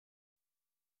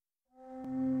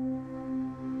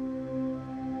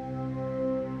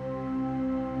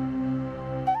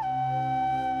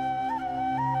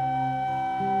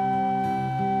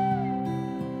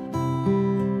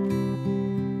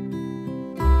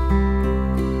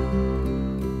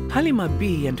Halima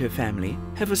B and her family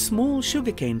have a small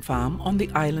sugarcane farm on the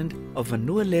island of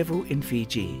Vanua Levu in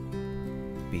Fiji.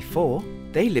 Before,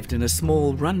 they lived in a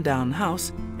small rundown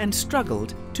house and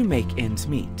struggled to make ends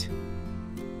meet.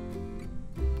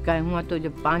 क्या हुआ तो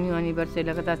जब पानी वानी बरसे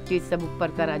लगा था चीज सब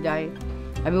ऊपर करा जाए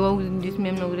अभी वो जिसमें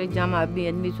हम लोग रह जामा अभी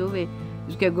आदमी सोवे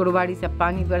उसके गुड़वाड़ी से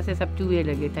पानी बरसे सब चूहे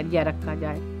लगे थरिया रखा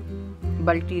जाए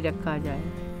बल्टी रखा जाए.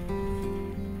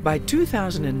 By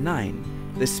 2009,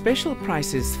 the special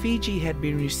prices Fiji had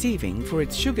been receiving for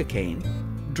its sugarcane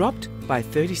dropped by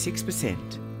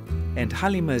 36%, and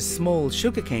Halima's small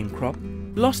sugarcane crop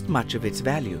lost much of its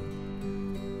value.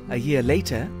 A year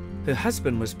later, her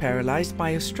husband was paralyzed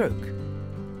by a stroke.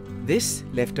 This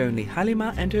left only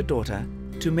Halima and her daughter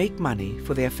to make money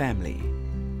for their family.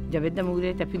 जब एकदम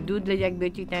उगरे तो फिर दूध ले जाके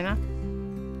बेची थे ना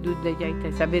दूध ले जाए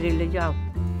थे सवेरे ले जाओ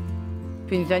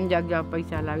फिर संजा जाओ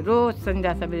पैसा लाग रोज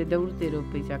संजा सवेरे दौड़ते रहो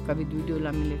पैसा कभी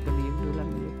 $2 मिले कभी $1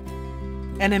 मिले.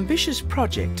 An ambitious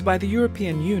project by the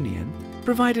European Union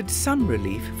provided some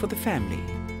relief for the family.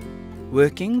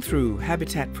 Working through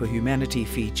Habitat for Humanity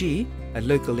Fiji, a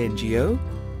local NGO,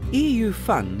 EU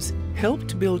funds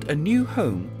helped build a new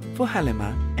home for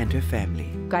Halima and her family.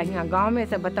 कहीं गांव में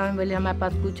से बताओ बोले हमारे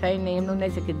पास कुछ है नहीं हम लोग नहीं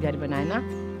सके घर बनाए ना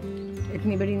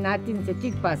इतनी बड़ी नातिन से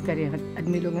ठीक पास करे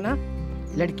आदमी लोग ना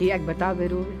लड़की एक बताओ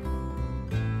बेरो.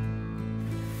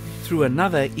 Through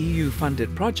another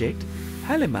EU-funded project,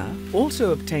 Halima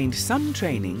also obtained some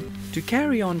training to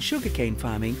carry on sugarcane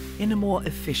farming in a more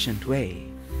efficient way.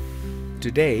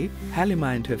 Today, Halima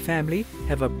and her family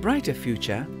have a brighter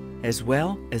future as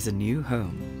well as a new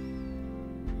home.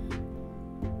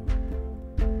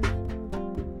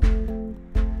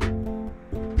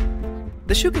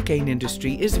 The sugarcane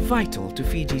industry is vital to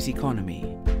Fiji's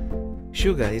economy.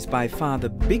 Sugar is by far the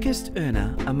biggest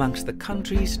earner amongst the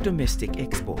country's domestic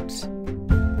exports.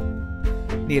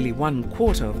 Nearly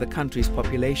 1/4 of the country's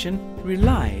population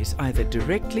relies either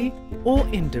directly or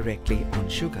indirectly on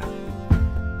sugar.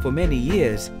 For many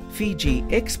years, Fiji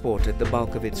exported the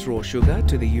bulk of its raw sugar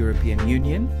to the European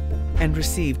Union and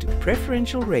received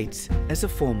preferential rates as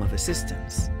a form of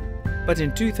assistance. But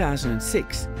in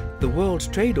 2006, the World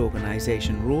Trade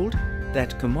Organization ruled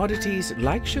that commodities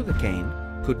like sugarcane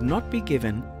could not be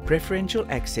given preferential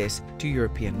access to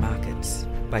European markets.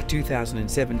 By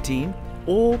 2017,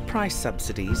 all price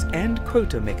subsidies and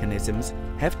quota mechanisms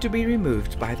have to be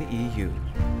removed by the EU.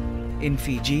 In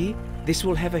Fiji, this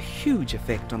will have a huge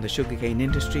effect on the sugarcane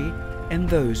industry and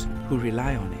those who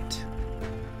rely on it.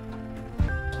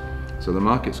 So the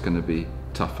market's going to be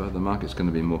tougher, the market's going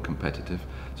to be more competitive.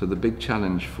 So the big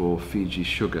challenge for Fiji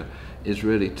Sugar is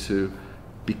really to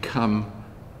become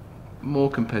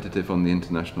more competitive on the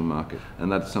international market,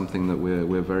 and that's something that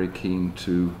we're very keen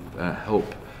to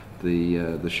help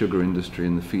the sugar industry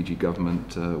and the Fiji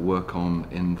government work on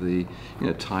in the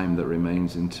time that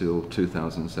remains until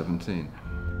 2017.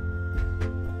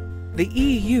 The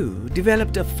EU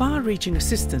developed a far-reaching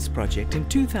assistance project in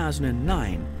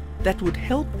 2009 that would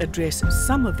help address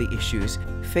some of the issues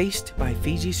faced by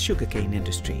Fiji's sugarcane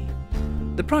industry.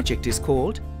 The project is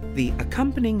called the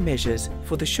Accompanying Measures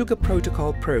for the Sugar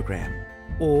Protocol Program,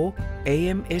 or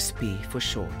AMSP for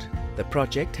short. The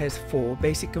project has 4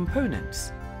 basic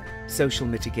components: social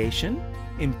mitigation,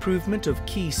 improvement of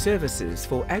key services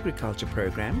for agriculture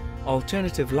program,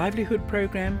 alternative livelihood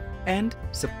program, and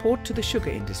support to the sugar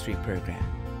industry program.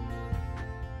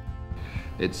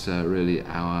 It's really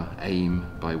our aim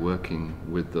by working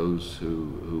with those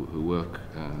who work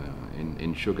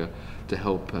in sugar to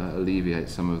help alleviate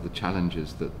some of the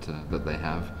challenges that they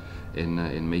have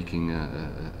in making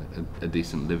a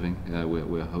decent living.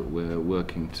 We're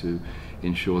working to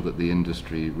ensure that the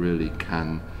industry really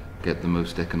can get the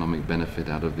most economic benefit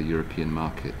out of the European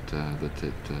market that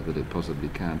it possibly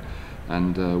can,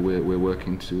 and we're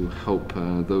working to help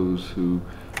those who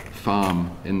farm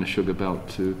in the sugar belt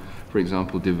to, for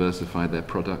example, diversify their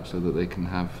products so that they can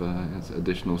have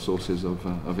additional sources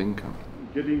of income.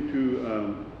 Getting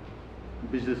to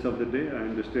business of the day, I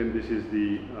understand this is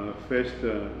the first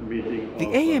meeting. The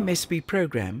AMSP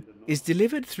program is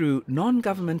delivered through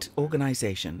non-government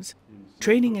organizations,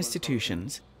 training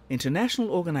institutions, international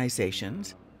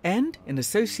organizations, and in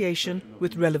association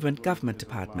with relevant government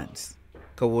departments.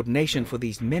 Coordination for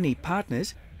these many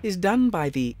partners is done by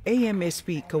the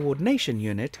AMSP Coordination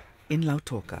Unit in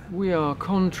Lautoka. We are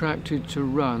contracted to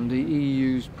run the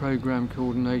EU's Programme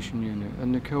Coordination Unit,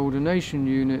 and the Coordination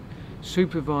Unit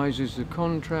supervises the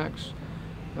contracts,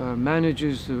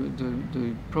 manages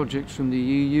the projects from the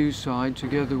EU side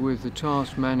together with the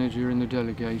task manager in the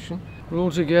delegation. Well,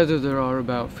 altogether there are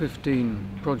about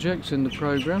 15 projects in the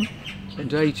programme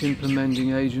and 8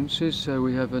 implementing agencies, so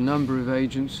we have a number of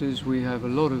agencies, we have a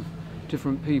lot of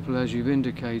different people as you've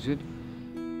indicated.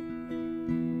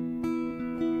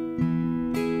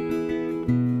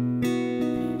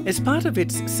 As part of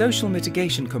its social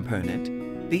mitigation component,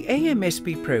 the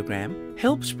AMSP program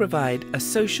helps provide a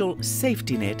social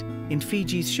safety net in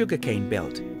Fiji's sugarcane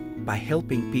belt by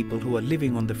helping people who are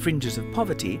living on the fringes of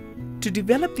poverty to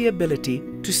develop the ability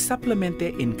to supplement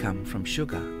their income from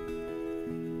sugar.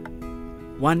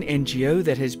 One NGO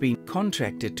that has been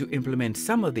contracted to implement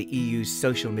some of the EU's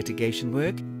social mitigation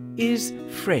work is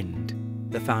FRIEND,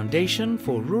 the Foundation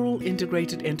for Rural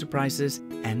Integrated Enterprises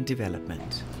and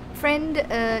Development. FRIEND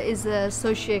is a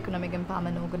socio-economic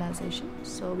empowerment organization.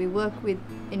 So we work with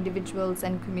individuals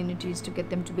and communities to get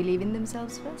them to believe in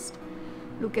themselves first,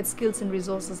 look at skills and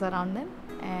resources around them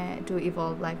to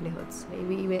evolve livelihoods.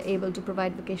 We were able to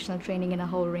provide vocational training in a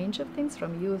whole range of things,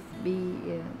 from youth,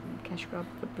 cash crop,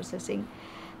 food processing,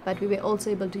 but we were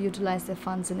also able to utilize their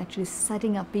funds in actually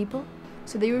setting up people.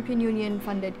 So the European Union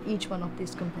funded each one of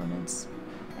these components,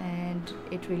 and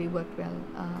it really worked well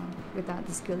without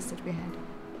the skills that we had.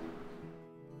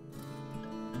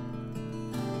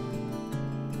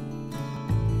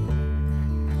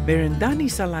 Berendani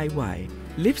Salaiwai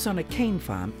lives on a cane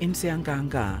farm in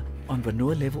Seanganga on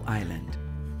Vanua Levu Island.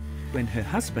 When her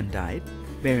husband died,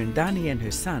 Berendani and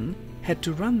her son had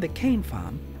to run the cane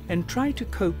farm and try to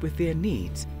cope with their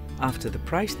needs after the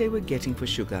price they were getting for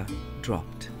sugar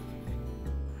dropped.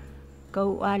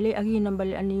 Kau ale agi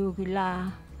nambali aniu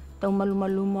gila tau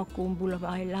malu-malu ko mbula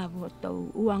bahay labo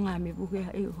tau uanga mi buke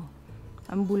hayo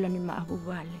ambula ni maabu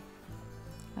vale.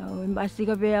 Imbasi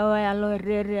ka be alo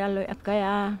rere alo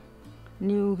akaya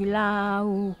niu gila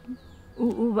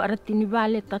u baratini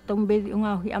vale tatong bedi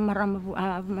unga hi amarama bu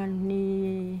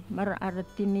ni mara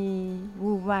aratini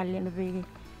u vale na be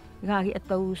gagi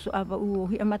atau so aba u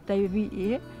hi amatai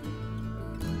bi.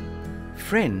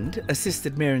 FRIEND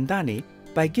assisted Merendani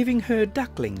by giving her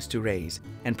ducklings to raise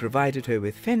and provided her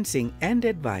with fencing and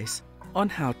advice on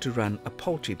how to run a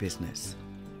poultry business.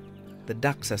 The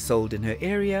ducks are sold in her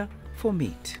area for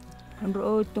meat.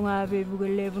 Ando tunga be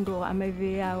bugele ndo amai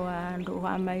be awa ndo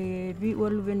amai bi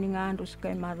wolu beninga ndo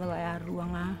skai mara wa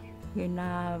ruanga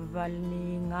ina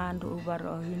valni ngando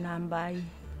baro hina mbai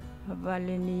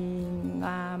valni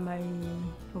ngamai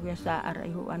ogesa arai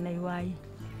ho anai wai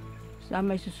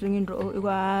sama susungin ndo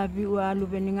iwa bi walu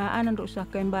beninga ana ndo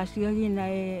sakai mbasi hina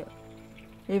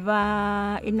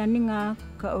eva inaninga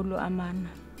ka ulu amana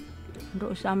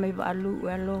ndo sama iwa alu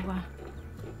waloga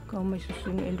kau mai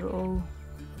susungin ndo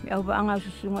me au ba anga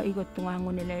susunga iko tunga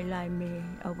ngone lai me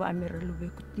au ba amera lube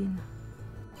kutina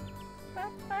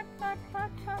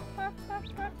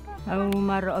au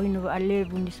maro ino ba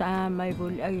alevu ni sa mai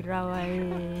boli ai rawa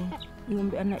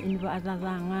iumbe ana ino ba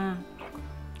azazanga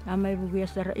amai bu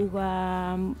biasa iwa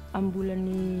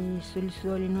ambulani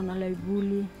solisoli non alai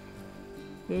buli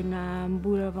ena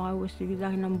ambula ba wasi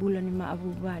bilang na ambula ni ma abu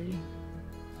bali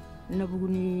na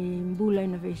buguni ambula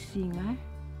na vesinga.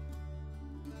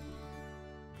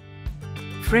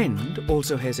 FRIEND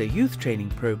also has a youth training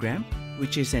program,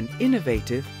 which is an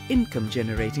innovative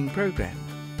income-generating program.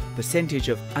 Percentage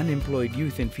of unemployed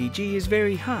youth in Fiji is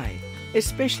very high,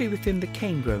 especially within the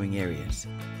cane-growing areas.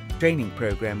 Training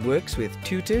program works with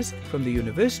tutors from the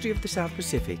University of the South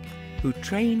Pacific who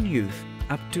train youth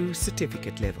up to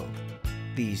certificate level.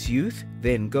 These youth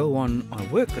then go on a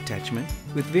work attachment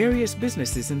with various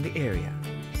businesses in the area.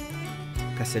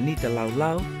 Kasanita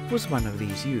Laulau was one of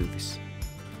these youths.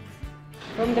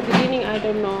 From the beginning, I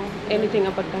don't know anything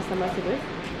about customer service.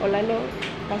 All I know,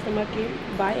 customer came,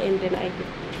 buy, and then I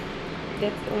give.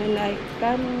 That's when I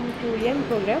come to young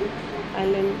program, I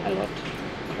learn a lot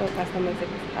of customer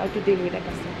service, how to deal with a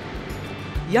customer.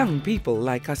 Young people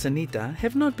like Kasanita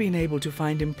have not been able to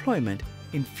find employment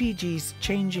in Fiji's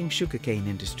changing sugarcane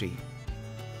industry.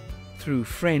 Through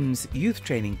FRIEND's youth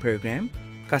training program,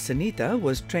 Kasanita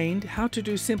was trained how to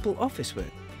do simple office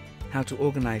work, how to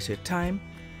organize her time,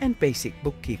 and basic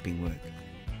bookkeeping work.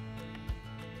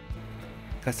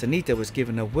 Kasanita was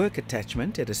given a work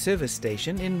attachment at a service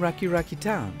station in Raki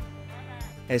town.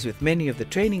 As with many of the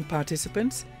training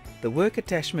participants, the work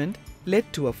attachment led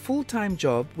to a full-time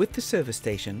job with the service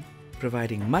station,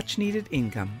 providing much-needed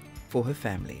income for her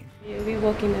family. We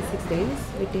work in 6 days,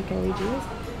 we take our wages.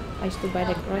 I used to buy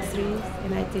the groceries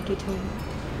and I take it home.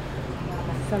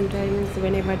 Sometimes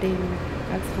whenever they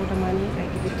ask for the money, I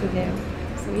give it to them,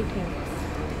 so it helps.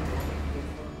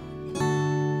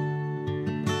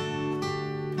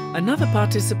 Another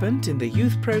participant in the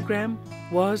youth program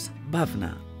was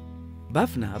Bhavna.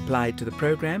 Bhavna applied to the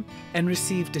program and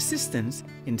received assistance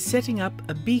in setting up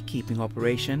a beekeeping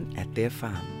operation at their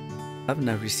farm.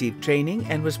 Bhavna received training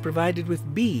and was provided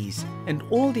with bees and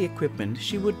all the equipment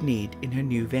she would need in her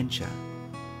new venture.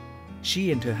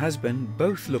 She and her husband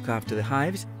both look after the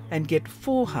hives and get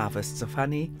 4 harvests of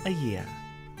honey a year.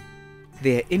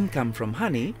 Their income from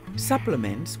honey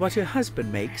supplements what her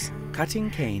husband makes cutting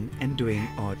cane and doing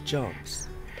odd jobs.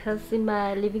 It helps in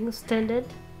my living standard.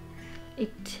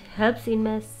 It helps in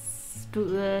my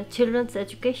children's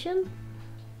education,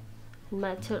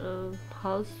 my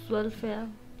house welfare.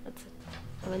 That's it.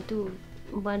 I want to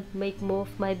make more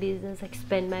of my business,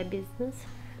 expand my business,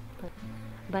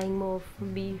 buying more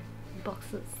of bee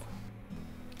boxes.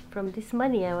 From this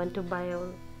money, I want to buy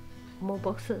more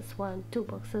boxes, 1, 2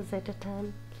 boxes at a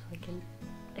time, so I can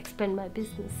expand my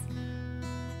business.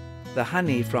 The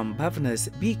honey from Bhavna's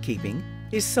beekeeping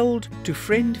is sold to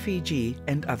Friend Fiji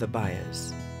and other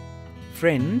buyers.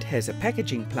 Friend has a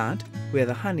packaging plant where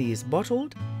the honey is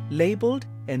bottled, labelled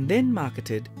and then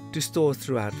marketed to stores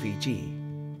throughout Fiji.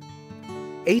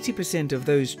 80% of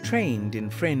those trained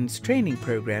in Friend's training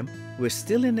program were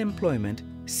still in employment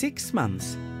 6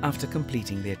 months after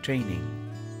completing their training.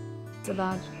 It's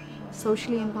about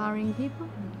socially empowering people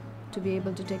to be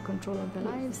able to take control of their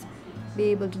lives, be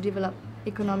able to develop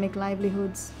economic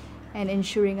livelihoods and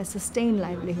ensuring a sustained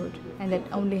livelihood, and that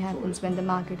only happens when the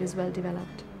market is well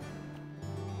developed.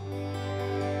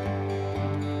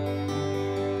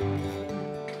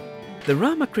 The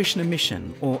Ramakrishna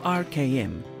Mission, or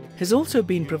RKM, has also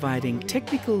been providing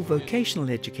technical vocational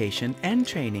education and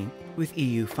training with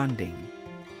EU funding.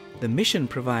 The mission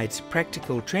provides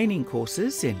practical training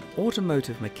courses in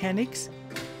automotive mechanics,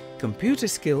 computer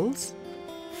skills,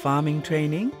 farming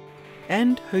training,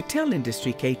 and hotel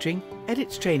industry catering at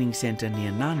its training centre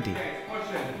near Nandi.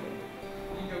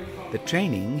 The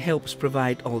training helps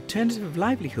provide alternative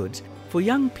livelihoods for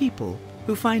young people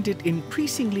who find it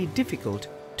increasingly difficult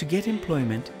to get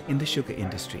employment in the sugar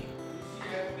industry.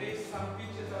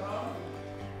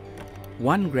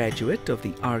 One graduate of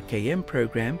the RKM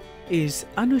program is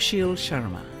Anushil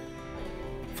Sharma.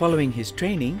 Following his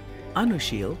training,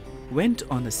 Anushil went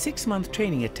on a 6-month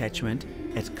training attachment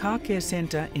at Car Care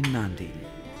Centre in Nandi.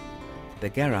 The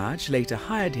garage later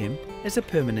hired him as a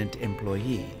permanent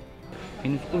employee.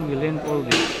 In school we learned all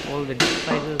the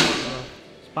sizes,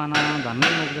 spanner, the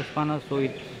name of the spanner, so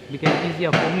it became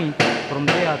easier for me from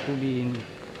there to be in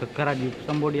the garage. If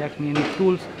somebody asks me any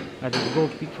tools, I just go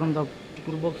pick from the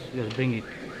toolbox, just bring it.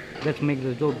 That makes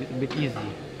the job a bit easy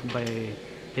by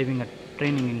having a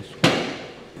training in school.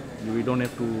 We don't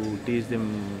have to teach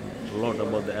them a lot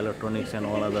about the electronics and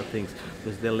all other things,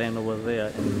 because they learn over there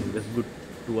and that's good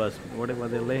to us. Whatever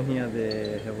they learn here,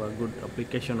 they have a good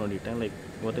application on it, and like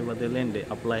whatever they learn, they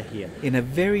apply here. In a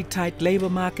very tight labour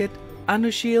market,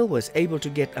 Anushil was able to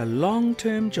get a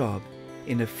long-term job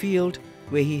in a field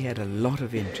where he had a lot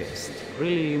of interest.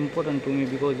 Really important to me,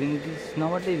 because in this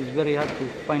nowadays it's very hard to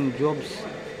find jobs.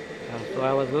 So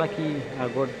I was lucky.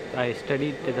 I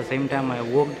studied at the same time I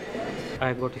worked.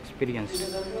 I got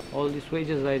experience. All these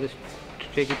wages I just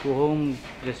take it to home,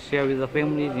 just share with the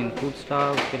families in food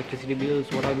stuff, electricity bills,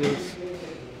 water bills.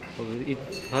 So it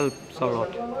helps a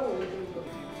lot.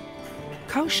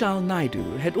 Kaushal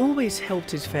Naidu had always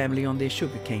helped his family on their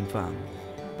sugarcane farm,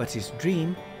 but his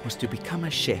dream was to become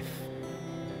a chef.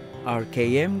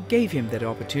 RKM gave him that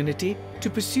opportunity to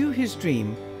pursue his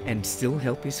dream and still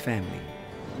help his family.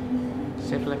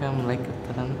 Chef लगा हम like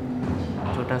करता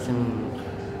रहा, छोटा से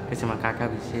कैसे मैं काका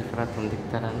भी शेफ रहा, तुम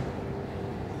दिखता रहा,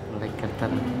 लाइक करता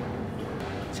रहा,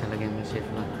 अच्छा लगे मैं शेफ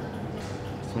लगा,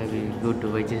 इसमें भी good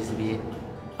wages भी है.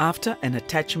 After an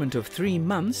attachment of 3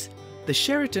 months, the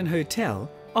Sheraton Hotel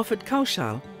offered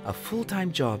Kaushal a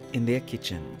full-time job in their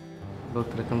kitchen.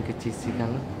 बहुत रकम की चीज़ सीखा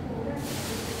ना,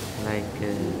 like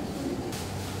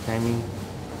timing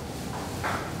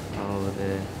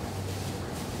और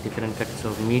different cuts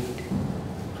of meat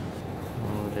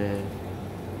और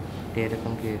ढेर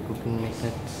रकम के कुकिंग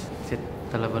मेथड्स से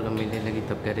तलब वाला मिलने लगी,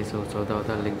 तब घर से सौदा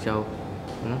वौदा लेके जाओ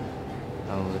ना,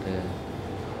 और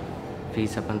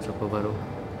फीस अपन सबको भरो,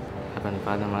 अपन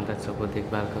फादर माता सबको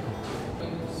देखभाल करो,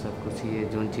 सब कुछ ये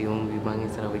जो चीज़ हम भी मांगे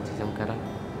सारा वही चीज़ हम करा,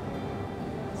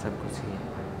 सब कुछ ये.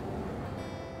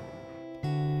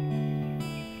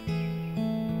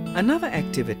 Another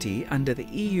activity under the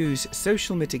EU's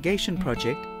social mitigation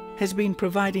project has been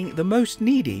providing the most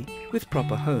needy with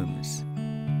proper homes.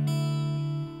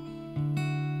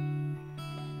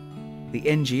 The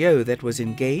NGO that was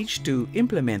engaged to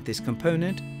implement this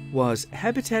component was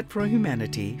Habitat for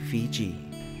Humanity Fiji.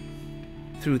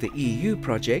 Through the EU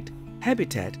project,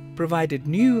 Habitat provided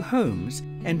new homes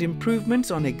and improvements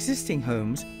on existing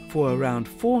homes for around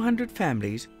 400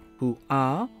 families who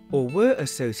are or were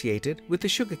associated with the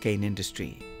sugarcane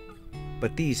industry.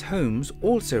 But these homes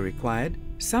also required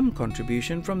some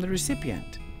contribution from the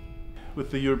recipient.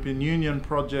 With the European Union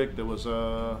project, there was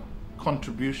a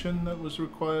contribution that was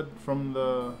required from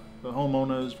the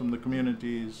homeowners, from the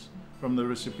communities, from the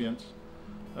recipients.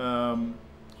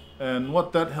 And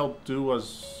what that helped do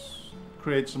was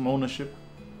create some ownership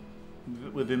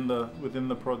within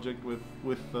the project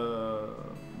with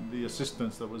the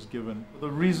assistance that was given. The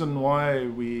reason why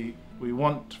we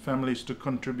want families to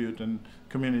contribute and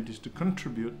communities to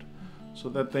contribute so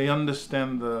that they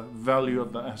understand the value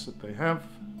of the asset they have,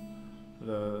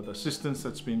 the assistance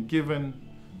that's been given,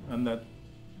 and that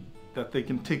they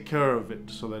can take care of it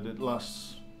so that it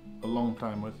lasts a long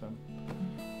time with them.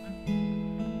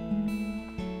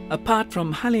 Apart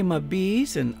from Halima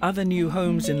Bees and other new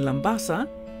homes in Lambasa,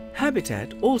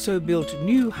 Habitat also built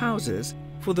new houses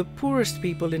for the poorest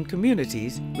people in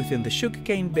communities within the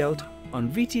sugarcane belt on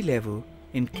Viti Levu,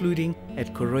 including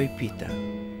at Koroipita.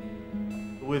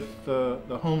 With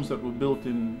the homes that were built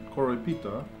in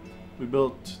Koroipita, we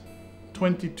built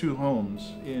 22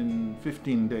 homes in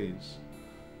 15 days.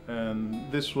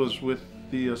 And this was with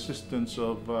the assistance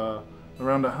of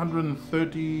around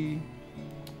 130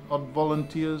 odd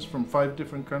volunteers from 5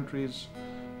 different countries,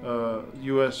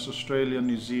 US, Australia,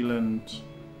 New Zealand,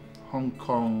 Hong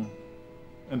Kong,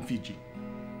 and Fiji.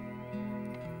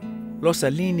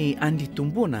 Losalini Andi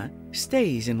Tumbuna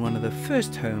stays in one of the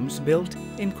first homes built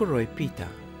in Koroipita.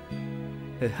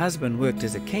 Her husband worked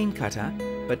as a cane cutter,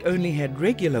 but only had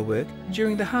regular work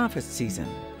during the harvest season.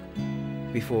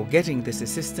 Before getting this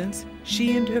assistance,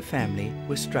 she and her family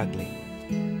were struggling.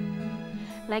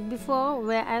 Like before,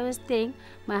 where I was staying,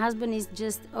 my husband is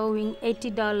just owing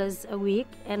 $80 a week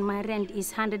and my rent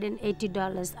is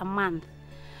 $180 a month,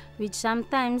 which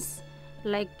sometimes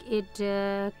like it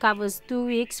covers 2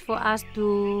 weeks for us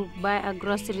to buy our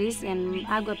groceries, and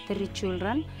I got 3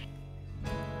 children.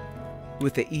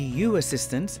 With the EU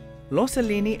assistance,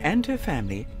 Losalini and her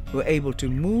family were able to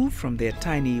move from their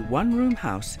tiny one-room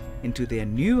house into their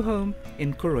new home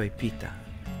in Koroipita.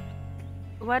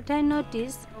 What I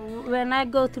noticed when I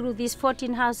go through these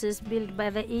 14 houses built by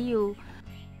the EU,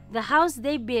 the house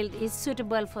they build is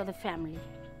suitable for the family.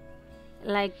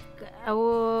 Like,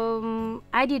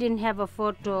 I didn't have a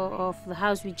photo of the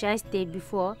house which I stayed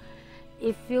before.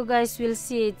 If you guys will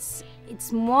see,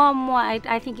 it's more and more,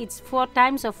 I think it's 4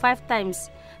 times or 5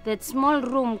 times. That small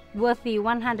room worthy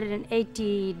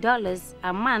 $180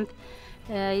 a month,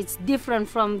 it's different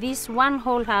from this one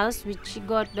whole house which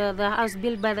got the house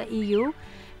built by the EU,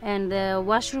 and the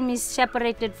washroom is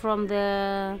separated from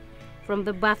the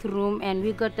bathroom, and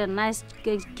we got a nice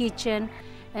kitchen,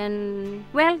 and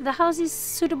well, the house is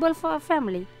suitable for a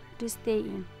family to stay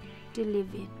in, to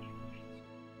live in.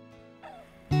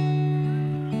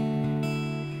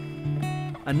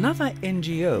 Another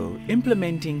NGO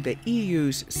implementing the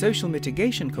EU's social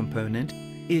mitigation component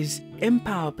is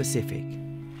Empower Pacific.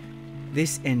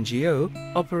 This NGO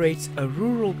operates a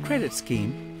rural credit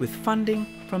scheme with funding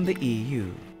from the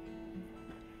EU.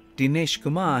 Dinesh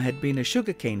Kumar had been a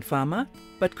sugarcane farmer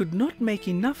but could not make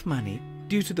enough money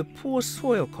due to the poor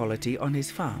soil quality on his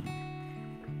farm.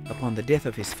 Upon the death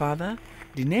of his father,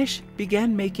 Dinesh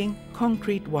began making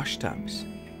concrete wash tubs.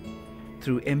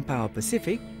 Through Empower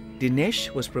Pacific, Dinesh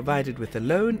was provided with a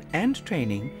loan and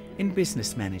training in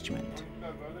business management.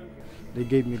 They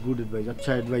gave me good advice,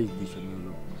 अच्छा advice दी sir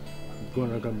लोग। कौन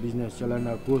रकम business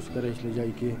चलाना course करे इसलिए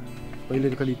जाई के पहले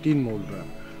तो खाली 3 मोल्ड रहा,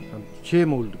 हम 6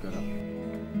 मोल्ड करा।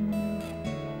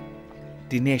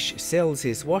 Dinesh sells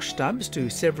his wash tubs to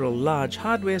several large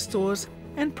hardware stores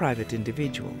and private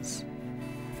individuals.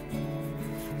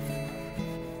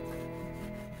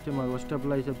 हमारा wash tub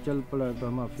लाई सब चल पड़ा, तो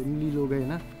हमारा family लोग हैं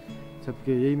ना,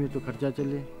 सबके यही में तो खर्चा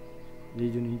चले, ये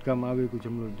जो इनकम आवे कुछ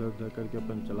हम लोग धर करके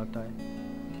अपन चलाता है।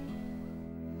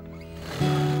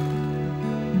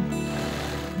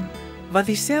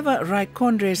 Vadiseva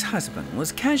Raikondre's husband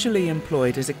was casually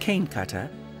employed as a cane cutter,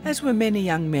 as were many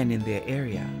young men in their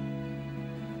area.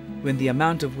 When the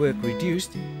amount of work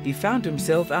reduced, he found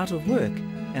himself out of work,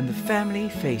 and the family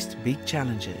faced big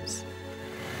challenges.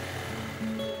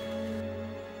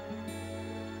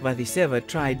 Vadiseva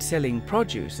tried selling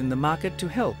produce in the market to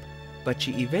help, but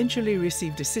she eventually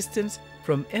received assistance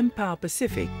from Empower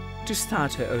Pacific to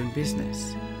start her own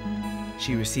business.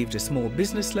 She received a small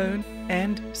business loan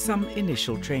and some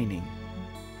initial training.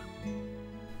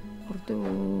 Ordo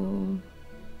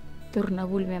torna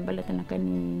bul membala kana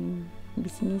kani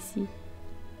bisnesi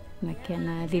na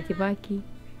kana ditibaki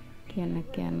Kena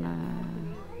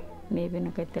maybe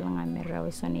na kay tilanga meraw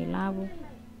sa nilabu.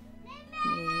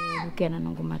 Kena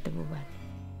nung kumata bubal.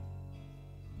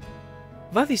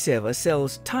 Vaviseva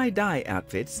sells tie-dye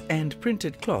outfits and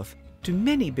printed cloth to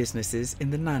many businesses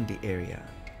in the Nandi area.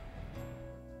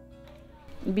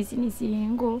 Business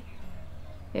go.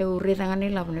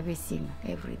 Uretangani labu na bisinga.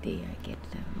 Every day I get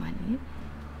the money.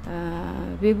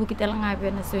 Bebu kita lang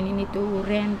abe na so nito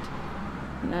rent,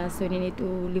 na so nito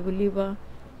libu-liba.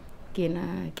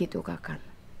 Kena kito kakan.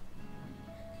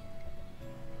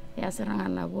 Ya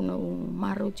serangan na buno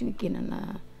maru cui kena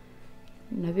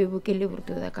na bebu ke libur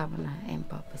tu da kamana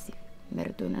empa pasi.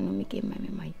 Merto na no mike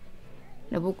mai.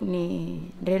 Na buku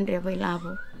ni rendre vai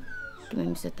labo que me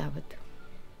misa tabatu.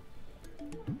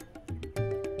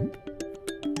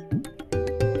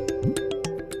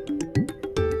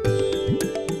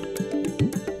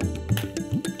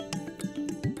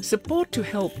 Support to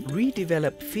help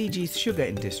redevelop Fiji's sugar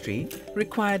industry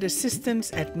required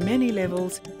assistance at many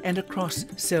levels and across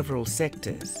several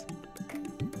sectors.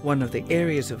 One of the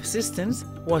areas of assistance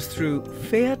was through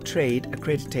Fair Trade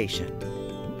accreditation.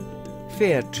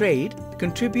 Fair trade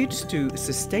contributes to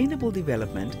sustainable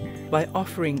development by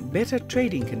offering better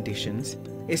trading conditions,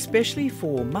 especially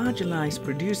for marginalized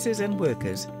producers and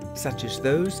workers, such as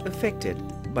those affected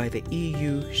by the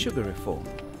EU sugar reform.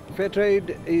 Fair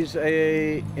trade is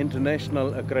an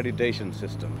international accreditation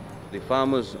system. The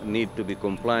farmers need to be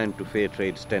compliant to fair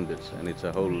trade standards, and it's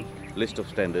a whole list of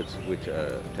standards which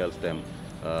tells them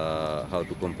how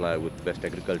to comply with best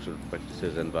agricultural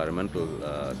practices, environmental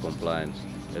compliance,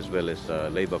 as well as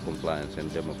labor compliance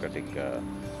and democratic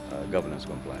governance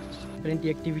compliance. Plenty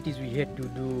activities we had to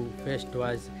do. First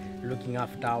was looking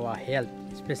after our health,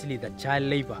 especially the child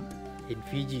labor in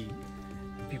Fiji.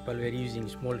 People were using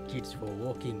small kids for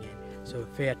walking, so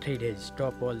fair trade has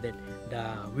stopped all that. The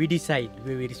weedicide,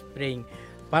 we were spraying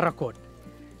paraquat.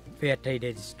 Fair trade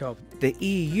has stopped. The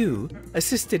EU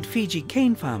assisted Fiji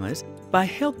cane farmers by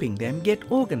helping them get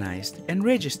organized and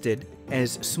registered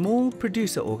as small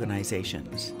producer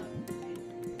organizations.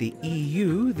 The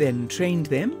EU then trained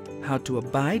them how to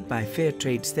abide by fair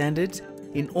trade standards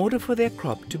in order for their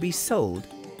crop to be sold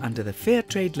under the fair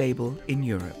trade label in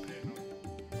Europe.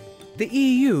 The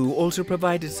EU also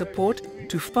provided support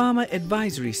to farmer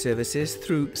advisory services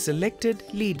through selected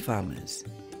lead farmers.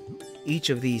 Each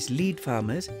of these lead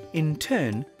farmers in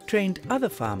turn trained other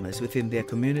farmers within their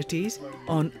communities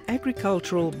on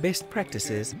agricultural best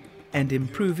practices and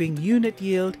improving unit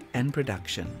yield and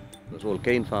production. All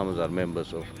cane farmers are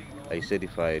members of a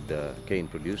certified cane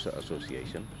producer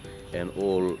association, and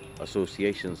all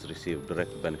associations receive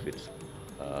direct benefits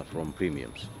from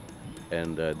premiums.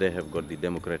 And they have got the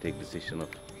democratic decision of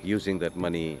using that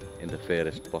money in the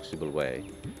fairest possible way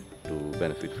to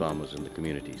benefit farmers and the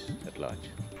communities at large.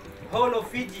 Whole of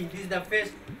Fiji, this is the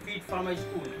first feed farmer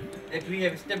school that we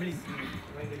have established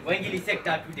in Wangili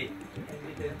sector today.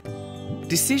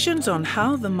 Decisions on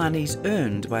how the monies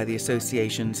earned by the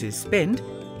associations is spent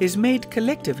is made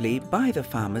collectively by the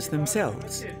farmers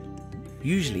themselves.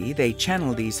 Usually they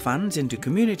channel these funds into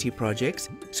community projects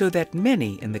so that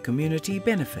many in the community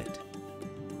benefit.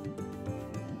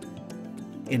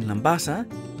 In Lambasa,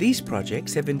 these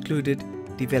projects have included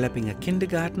developing a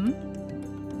kindergarten,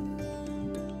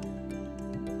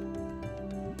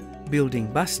 building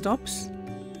bus stops,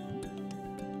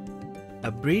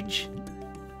 a bridge,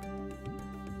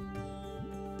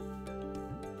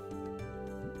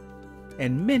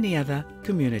 and many other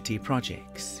community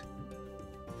projects.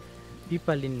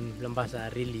 People in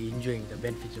Lambasa are really enjoying the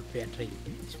benefits of fair trade,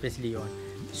 especially on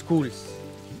schools,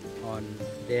 on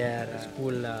their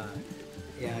school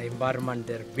environment,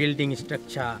 their building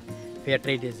structure. Fair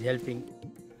trade is helping.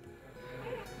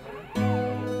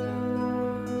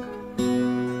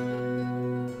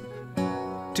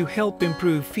 To help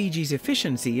improve Fiji's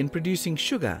efficiency in producing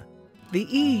sugar, the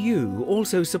EU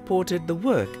also supported the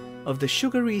work of the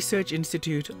Sugar Research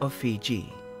Institute of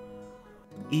Fiji.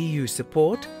 EU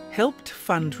support helped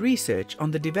fund research on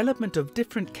the development of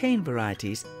different cane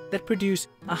varieties that produce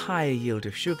a higher yield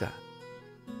of sugar.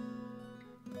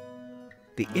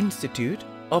 The Institute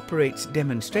operates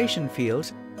demonstration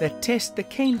fields that test the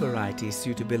cane variety's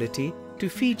suitability to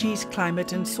Fiji's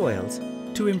climate and soils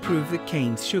to improve the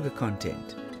cane's sugar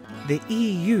content. The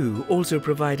EU also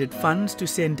provided funds to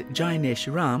send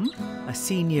Jainesh Ram, a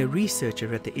senior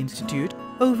researcher at the Institute,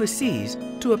 overseas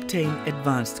to obtain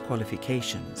advanced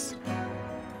qualifications.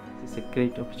 It's a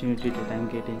great opportunity that I'm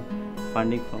getting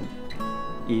funding from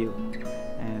EU,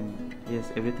 and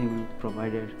yes, everything we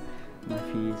provided, my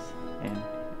fees, and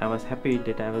I was happy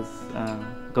that I was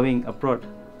going abroad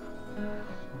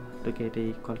to get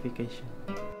a qualification.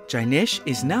 Jainesh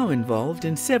is now involved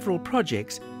in several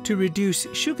projects to reduce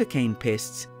sugarcane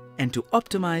pests and to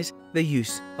optimize the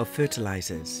use of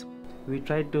fertilizers. We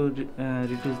try to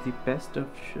reduce the pest of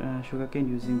sugarcane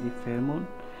using the pheromone,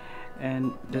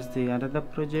 and that's the another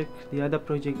project. The other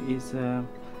project is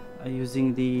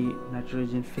using the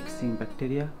nitrogen fixing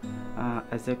bacteria,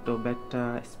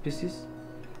 Azectobacter species,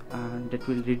 that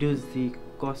will reduce the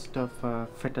cost of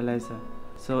fertilizer.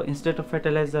 So instead of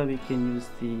fertilizer, we can use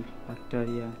the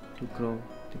bacteria to grow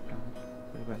the plant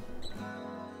very well.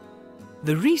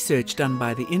 The research done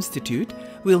by the Institute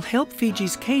will help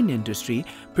Fiji's cane industry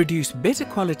produce better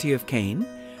quality of cane,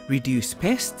 reduce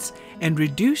pests, and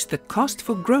reduce the cost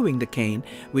for growing the cane,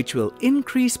 which will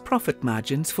increase profit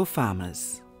margins for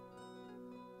farmers.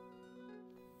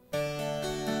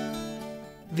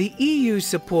 The EU's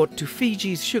support to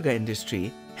Fiji's sugar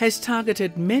industry has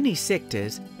targeted many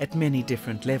sectors at many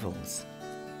different levels.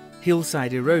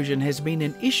 Hillside erosion has been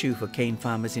an issue for cane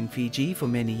farmers in Fiji for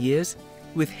many years,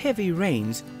 with heavy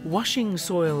rains washing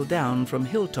soil down from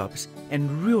hilltops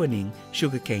and ruining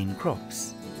sugarcane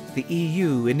crops. The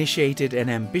EU initiated an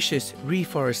ambitious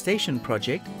reforestation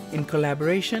project in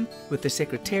collaboration with the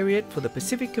Secretariat for the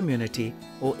Pacific Community,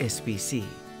 or SPC.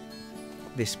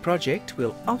 This project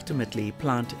will ultimately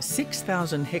plant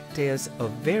 6,000 hectares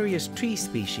of various tree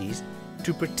species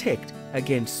to protect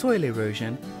against soil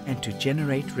erosion and to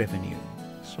generate revenue.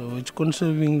 So it's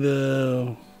conserving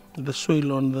the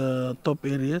soil on the top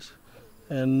areas,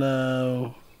 and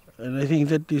I think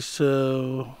that is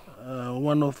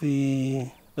one of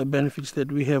the benefits that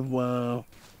we have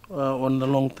on the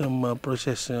long-term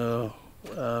process,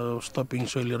 stopping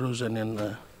soil erosion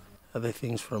and other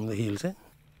things from the hills.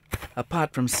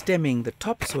 Apart from stemming the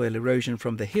topsoil erosion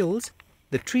from the hills,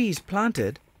 the trees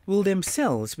planted will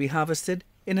themselves be harvested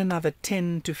in another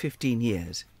 10 to 15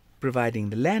 years, providing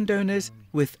the landowners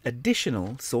with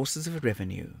additional sources of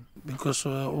revenue. Because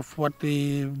of what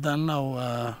they've done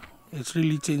now, it's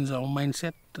really changed our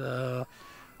mindset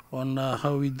on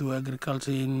how we do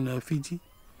agriculture in Fiji.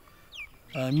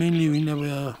 Mainly we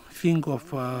never think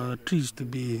of trees to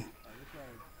be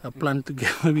planted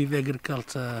together with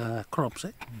agriculture crops.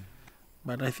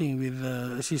 But I think with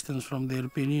assistance from the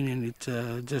European Union,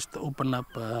 it just opened up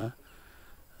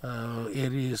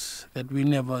areas that we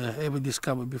never ever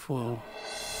discovered before.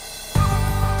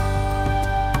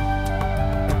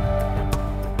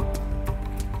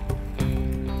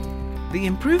 The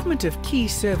improvement of key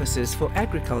services for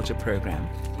agriculture program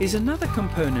is another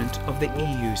component of the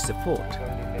EU's support.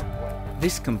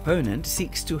 This component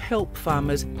seeks to help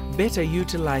farmers better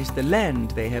utilize the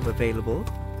land they have available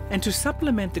and to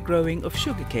supplement the growing of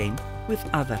sugarcane with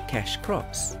other cash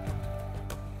crops.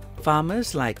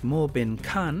 Farmers like Morbin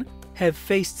Khan have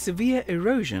faced severe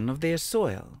erosion of their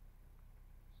soil.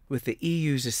 With the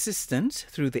EU's assistance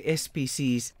through the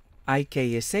SPC's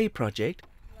IKSA project,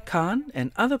 Khan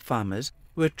and other farmers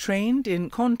were trained in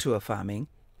contour farming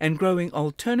and growing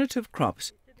alternative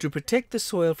crops to protect the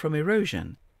soil from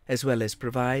erosion, as well as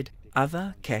provide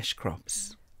other cash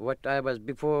crops. What I was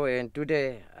before and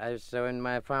today, I saw in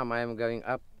my farm, I am going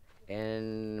up,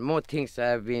 and more things I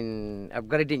have been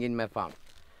upgrading in my farm.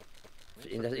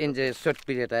 In the short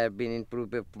period, I have been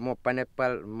improved more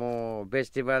pineapple, more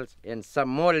vegetables, and some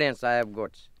more lands I have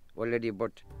got already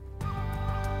bought.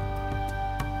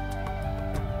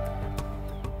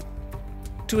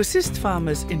 To assist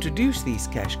farmers introduce these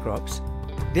cash crops,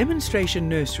 demonstration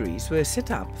nurseries were set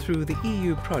up through the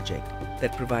EU project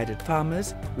that provided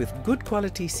farmers with good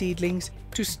quality seedlings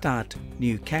to start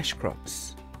new cash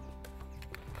crops.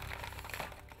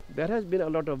 There has been a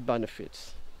lot of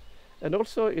benefits, and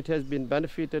also it has been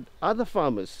benefited other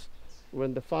farmers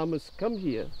when the farmers come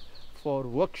here for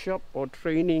workshop or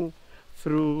training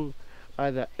through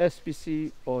either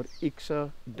SPC or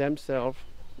ICSA themselves,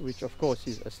 which of course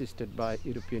is assisted by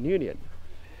European Union.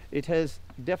 It has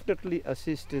definitely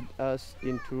assisted us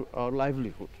into our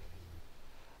livelihood,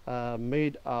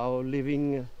 made our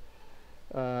living,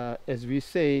 as we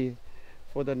say,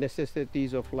 for the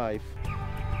necessities of life.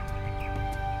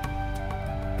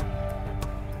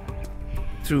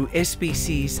 Through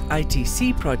SPC's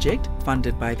ITC project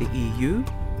funded by the EU,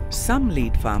 some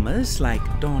lead farmers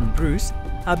like Don Bruce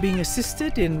are being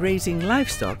assisted in raising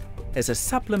livestock as a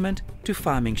supplement to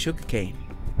farming sugarcane.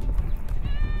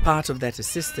 Part of that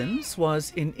assistance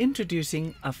was in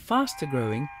introducing a faster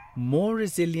growing, more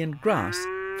resilient grass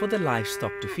for the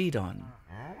livestock to feed on.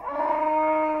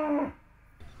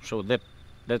 So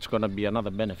that's going to be another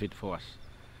benefit for us.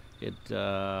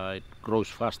 It grows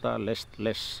faster, less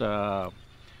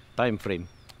time frame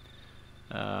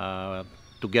to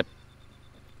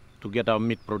get our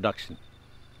meat production,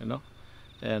 you know.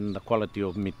 and the quality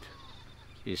of meat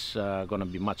is going to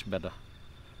be much better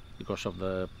because of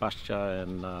the pasture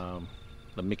and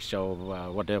the mixture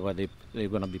of whatever they're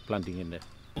going to be planting in there.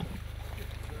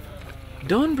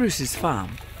 Don Bruce's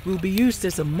farm will be used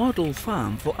as a model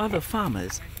farm for other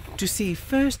farmers to see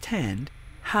firsthand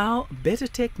how better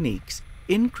techniques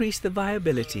increase the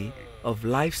viability of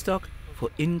livestock for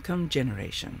income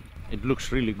generation. It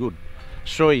looks really good,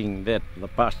 showing that the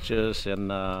pastures and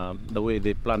the way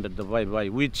they planted the vai-vai,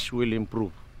 which will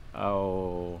improve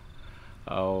the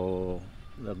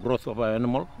growth of our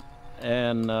animal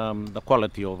and the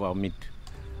quality of our meat.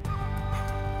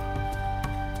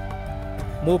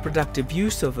 More productive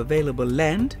use of available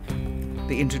land,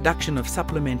 the introduction of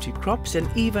supplementary crops and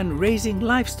even raising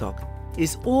livestock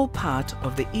is all part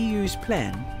of the EU's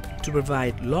plan to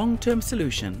provide long-term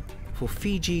solution for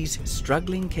Fiji's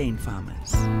struggling cane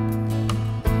farmers.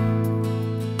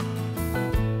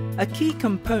 A key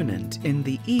component in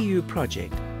the EU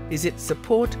project is its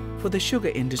support for the sugar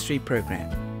industry program.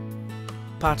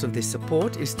 Part of this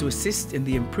support is to assist in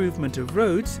the improvement of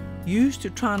roads used to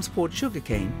transport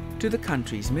sugarcane to the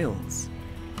country's mills.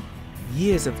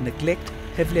 Years of neglect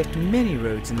have left many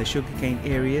roads in the sugarcane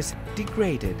areas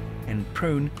degraded and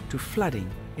prone to flooding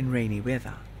in rainy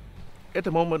weather. At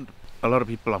the moment, a lot of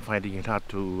people are finding it hard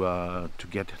to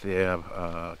get their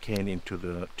cane into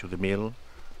the mill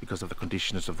because of the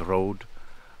conditions of the road.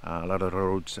 A lot of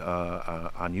roads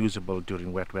are unusable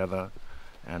during wet weather,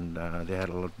 and there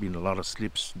had been a lot of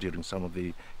slips during some of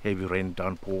the heavy rain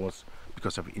downpours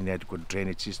because of inadequate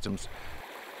drainage systems.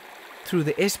 Through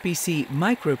the SPC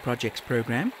Micro Projects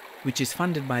program, which is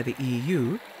funded by the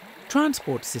EU,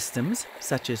 transport systems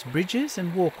such as bridges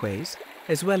and walkways,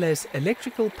 as well as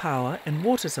electrical power and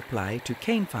water supply to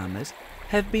cane farmers,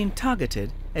 have been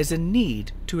targeted as a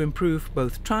need to improve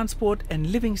both transport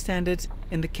and living standards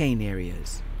in the cane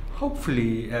areas.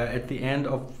 Hopefully, at the end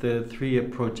of the 3-year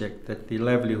project, that the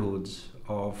livelihoods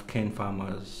of cane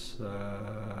farmers,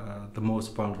 the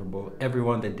most vulnerable,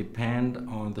 everyone that depend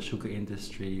on the sugar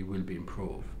industry, will be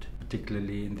improved,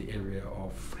 particularly in the area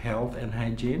of health and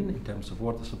hygiene in terms of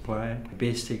water supply,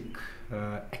 basic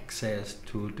access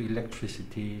to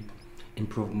electricity,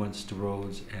 improvements to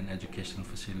roads and educational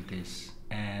facilities,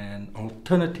 and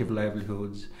alternative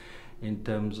livelihoods in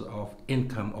terms of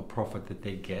income or profit that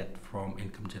they get from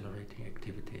income generating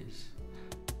activities.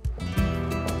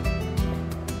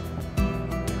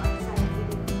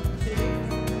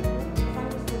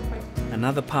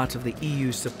 Another part of the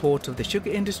EU's support of the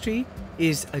sugar industry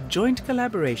is a joint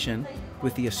collaboration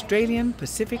with the Australian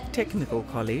Pacific Technical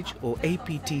College, or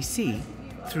APTC,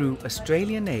 through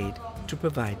Australian Aid to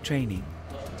provide training.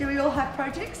 Do we all have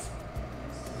projects?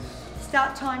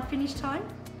 Start time, finish time?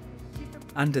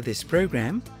 Under this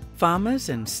program, farmers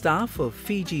and staff of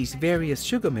Fiji's various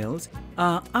sugar mills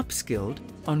are upskilled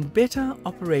on better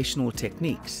operational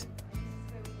techniques.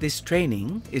 This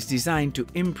training is designed to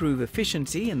improve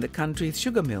efficiency in the country's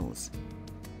sugar mills.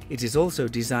 It is also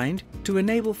designed to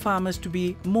enable farmers to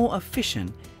be more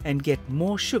efficient and get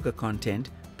more sugar content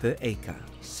per acre.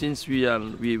 Since we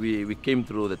came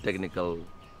through the technical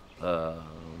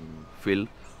field,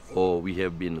 or we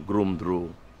have been groomed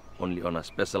through only on a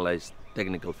specialized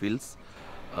technical fields,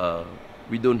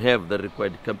 we don't have the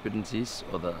required competencies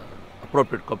or the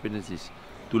appropriate competencies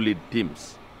to lead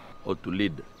teams or to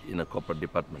lead in a corporate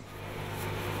department.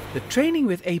 The training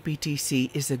with APTC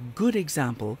is a good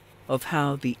example of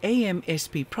how the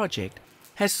AMSP project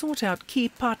has sought out key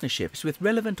partnerships with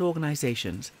relevant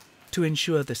organizations to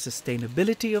ensure the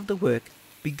sustainability of the work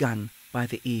begun by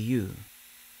the EU.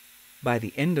 By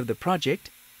the end of the project,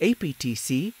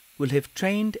 APTC will have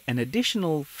trained an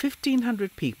additional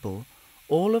 1,500 people,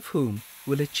 all of whom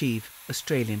will achieve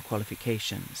Australian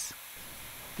qualifications.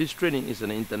 This training is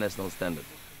an international standard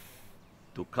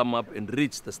to come up and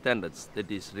reach the standards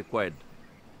that is required,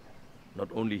 not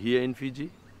only here in Fiji,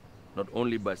 not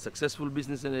only by successful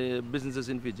businesses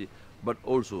in Fiji, but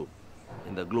also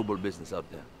in the global business out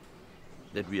there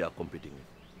that we are competing with.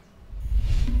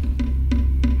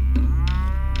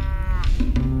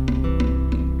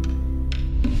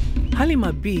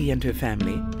 Halima B and her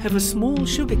family have a small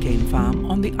sugarcane farm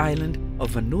on the island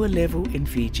of Vanuatu in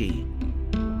Fiji.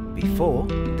 Before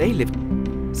they lived,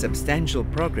 substantial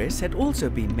progress had also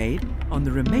been made on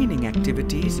the remaining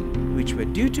activities, which were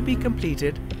due to be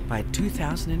completed by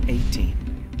 2018.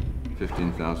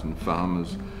 15,000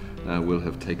 farmers will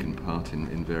have taken part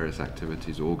in various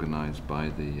activities organised by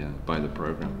the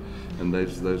program, and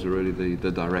those are really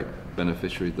the direct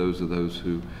beneficiaries. Those are those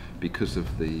who, because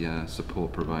of the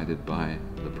support provided by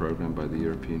the program, by the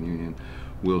European Union,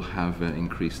 will have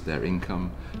increased their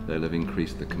income, they'll have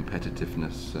increased the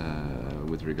competitiveness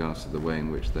with regards to the way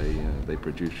in which they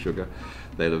produce sugar.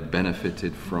 They'll have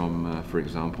benefited from, for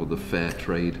example, the fair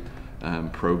trade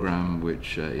program,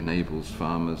 which enables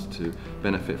farmers to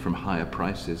benefit from higher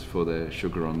prices for their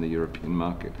sugar on the European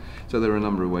market. So there are a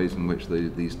number of ways in which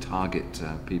these target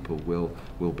people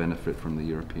will benefit from the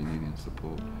European Union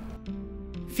support.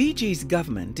 Fiji's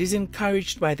government is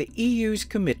encouraged by the EU's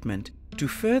commitment to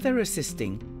further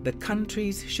assisting the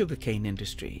country's sugarcane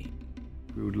industry.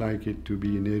 We would like it to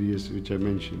be in areas which I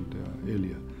mentioned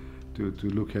earlier, to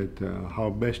look at how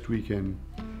best we can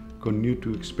continue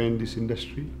to expand this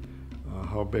industry,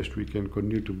 how best we can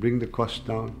continue to bring the costs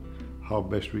down, how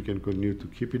best we can continue to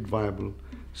keep it viable,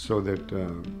 so that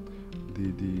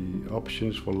the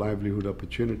options for livelihood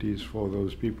opportunities for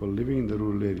those people living in the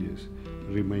rural areas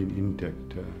remain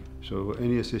intact. So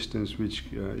any assistance which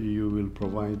EU will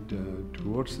provide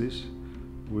towards this,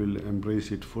 we'll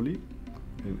embrace it fully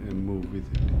and move with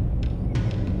it.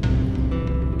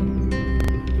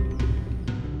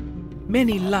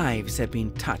 Many lives have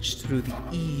been touched through the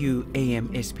EU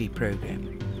AMSP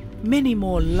program. Many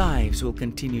more lives will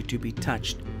continue to be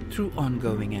touched through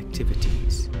ongoing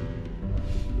activities.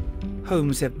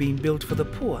 Homes have been built for the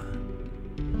poor.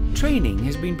 Training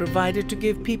has been provided to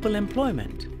give people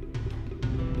employment.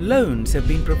 Loans have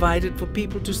been provided for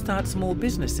people to start small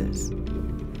businesses.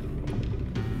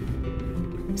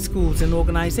 Schools and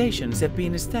organizations have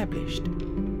been established.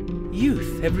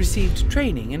 Youth have received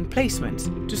training and placements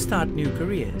to start new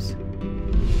careers.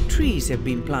 Trees have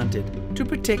been planted to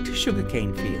protect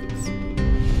sugarcane fields.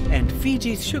 And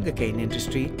Fiji's sugarcane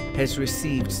industry has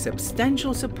received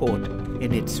substantial support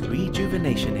in its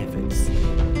rejuvenation efforts.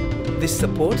 This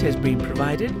support has been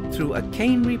provided through a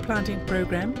cane replanting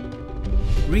program,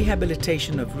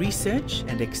 rehabilitation of research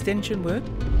and extension work,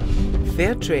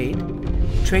 fair trade,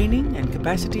 training and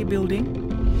capacity building,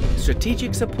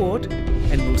 strategic support,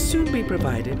 and will soon be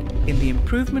provided in the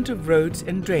improvement of roads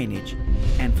and drainage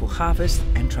and for harvest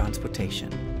and transportation.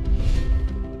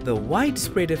 The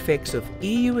widespread effects of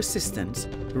EU assistance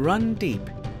run deep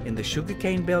in the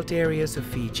sugarcane belt areas of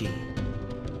Fiji.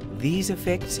 These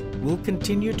effects will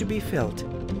continue to be felt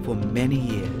for many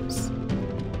years.